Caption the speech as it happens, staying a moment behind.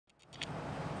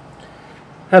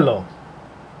Hello.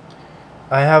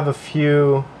 I have a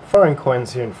few foreign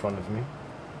coins here in front of me,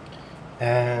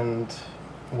 and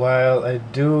while I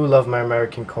do love my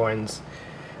American coins,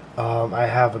 I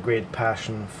have a great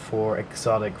passion for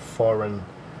exotic foreign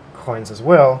coins as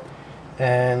well.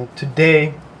 And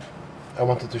today I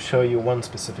wanted to show you one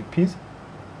specific piece,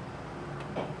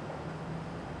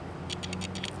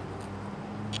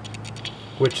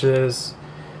 which is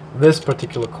this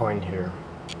particular coin here.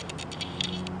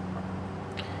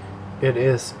 It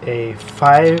is a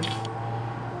 5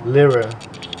 lire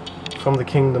from the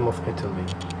Kingdom of Italy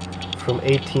from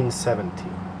 1870.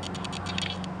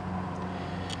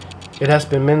 It has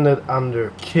been minted under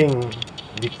King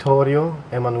Vittorio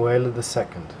Emanuele II.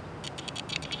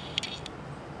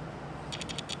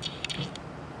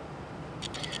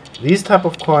 These type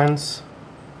of coins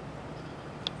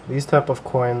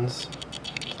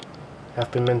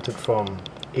have been minted from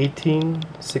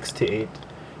 1868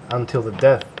 until the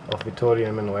death of Vittorio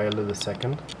Emanuele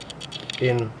II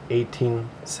in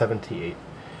 1878.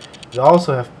 There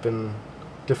also have been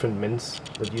different mints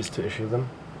that used to issue them.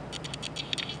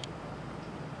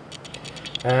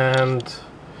 And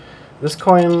this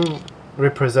coin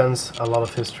represents a lot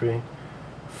of history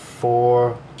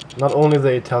for not only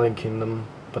the Italian kingdom,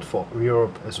 but for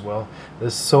Europe as well.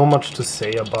 There's so much to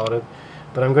say about it,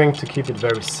 but I'm going to keep it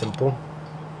very simple.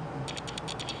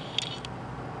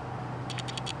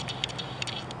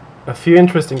 A few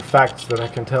interesting facts that I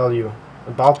can tell you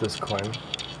about this coin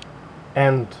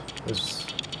and the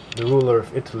ruler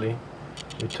of Italy,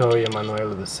 Vittorio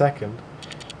Emanuele II,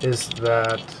 is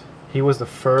that he was the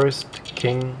first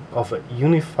king of a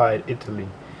unified Italy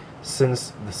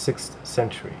since the 6th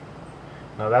century.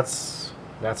 Now that's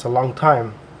a long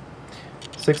time.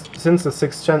 Since the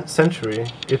 6th century,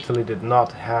 Italy did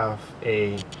not have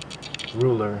a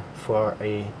ruler for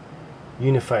a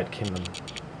unified kingdom.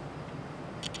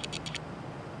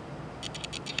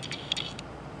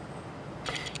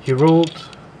 He ruled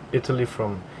Italy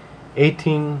from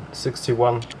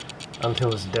 1861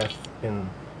 until his death in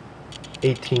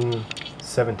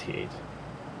 1878.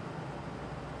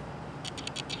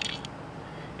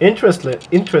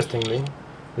 Interestingly,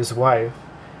 his wife,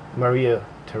 Maria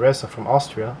Theresa from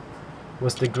Austria,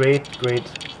 was the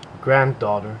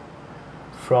great-great-granddaughter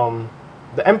from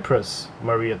the Empress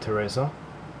Maria Theresa,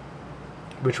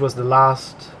 which was the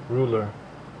last ruler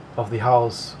of the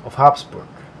House of Habsburg.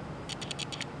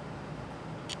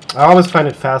 I always find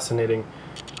it fascinating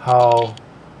how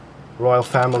royal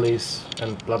families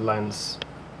and bloodlines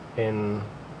in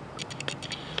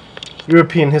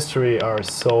European history are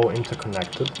so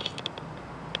interconnected.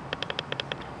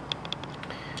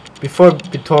 Before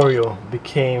Vittorio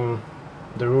became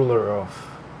the ruler of,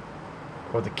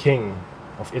 or the king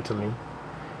of Italy,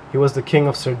 he was the king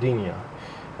of Sardinia.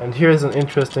 And here's an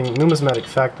interesting numismatic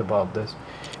fact about this.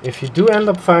 If you do end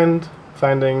up finding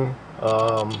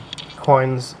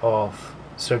coins of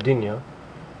Sardinia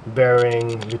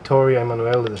bearing Vittorio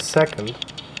Emanuele II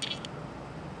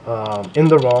in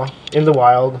the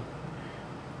wild,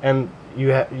 and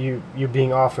you're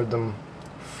being offered them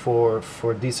for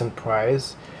a decent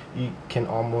price, you can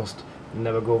almost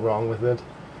never go wrong with it,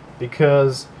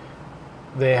 because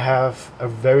they have a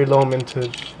very low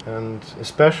mintage, and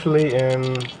especially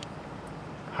in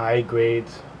high grade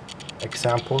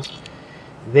examples,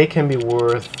 they can be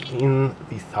worth in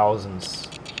the thousands.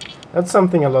 That's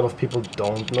something a lot of people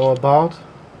don't know about,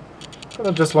 but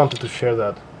I just wanted to share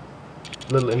that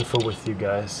little info with you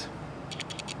guys.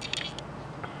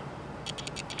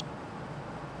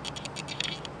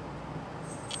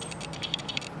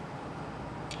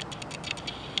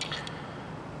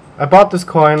 I bought this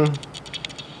coin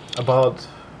about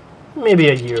maybe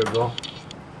a year ago,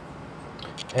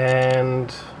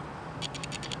 and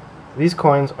these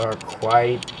coins are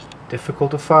quite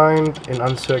difficult to find in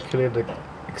uncirculated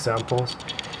examples.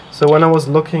 So when I was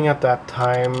looking at that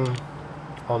time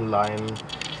online,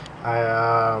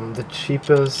 the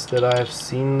cheapest that I've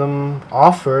seen them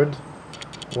offered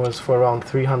was for around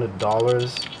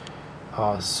 $300,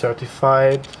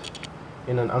 certified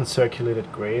in an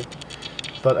uncirculated grade.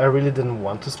 But I really didn't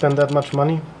want to spend that much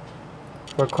money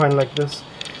for a coin like this,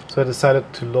 so I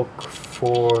decided to look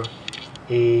for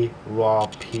a raw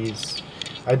piece.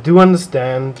 I do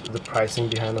understand the pricing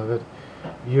behind of it.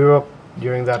 Europe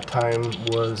during that time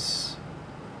was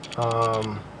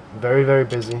very, very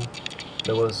busy.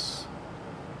 There was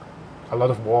a lot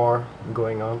of war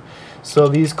going on, so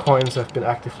these coins have been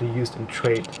actively used in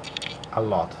trade a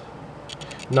lot.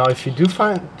 Now if you do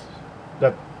find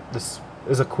that this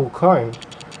is a cool coin,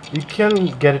 you can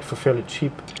get it for fairly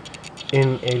cheap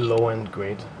in a low-end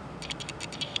grade.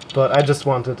 but I just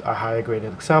wanted a higher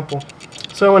graded example.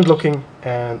 So I went looking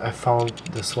and I found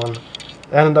this one.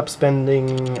 I ended up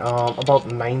spending about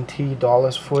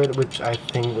 $90 for it, which I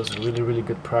think was a really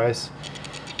good price,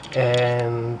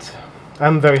 and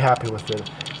I'm very happy with it.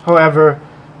 However,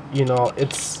 you know,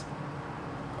 it's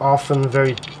often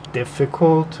very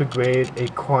difficult to grade a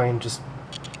coin just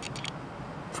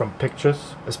from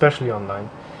pictures, especially online.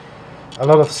 A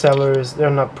lot of sellers, they're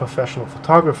not professional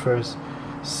photographers,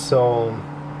 so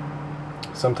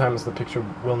sometimes the picture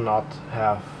will not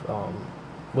have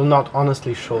will not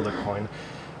honestly show the coin,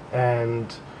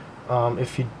 and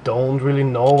if you don't really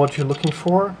know what you're looking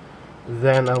for,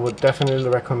 then I would definitely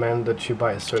recommend that you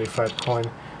buy a certified coin,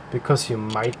 because you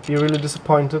might be really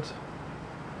disappointed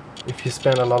if you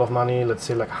spend a lot of money, let's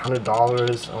say like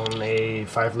 $100 on a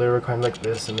 5 lire coin like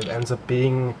this, and it ends up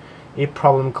being a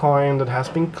problem coin that has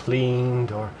been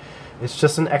cleaned, or it's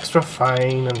just an extra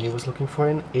fine and he was looking for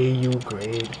an AU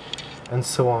grade, and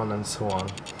so on and so on.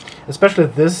 Especially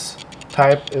this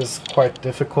type is quite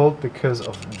difficult because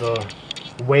of the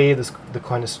way the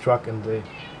coin is struck and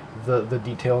the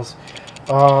details.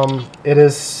 It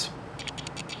is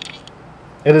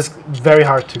very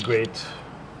hard to grade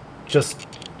just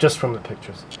from the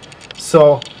pictures.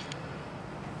 So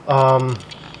and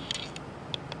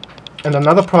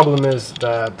another problem is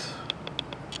that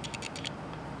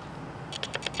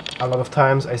a lot of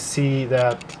times I see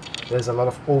that there's a lot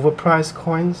of overpriced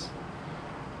coins.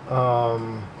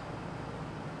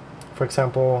 For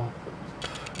example,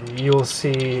 you'll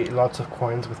see lots of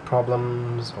coins with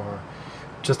problems, or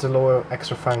just a lower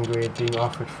extra fine grade being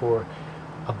offered for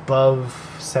above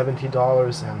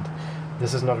 $70, and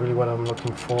this is not really what I'm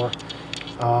looking for.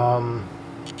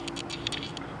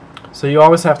 So you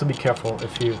always have to be careful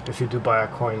if you do buy a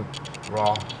coin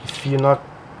raw. If you're not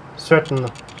certain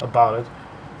about it,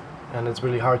 and it's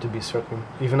really hard to be certain.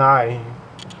 Even I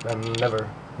am never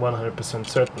 100%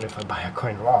 certain if I buy a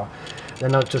coin raw.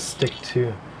 Then I'll just stick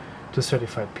to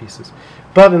certified pieces.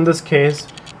 But in this case,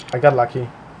 I got lucky,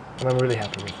 and I'm really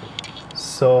happy with it.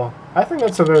 So I think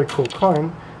that's a very cool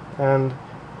coin, and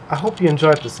I hope you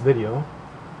enjoyed this video.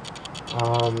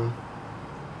 I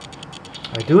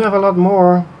do have a lot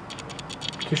more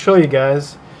to show you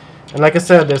guys, and like I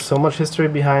said, there's so much history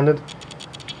behind it,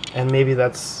 and maybe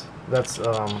that's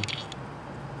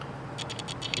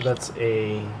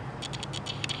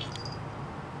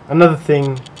another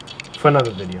thing for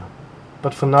another video.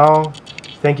 But for now,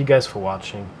 thank you guys for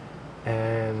watching,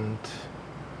 and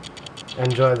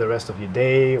enjoy the rest of your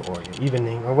day or your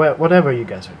evening or whatever you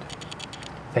guys are doing.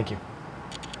 Thank you.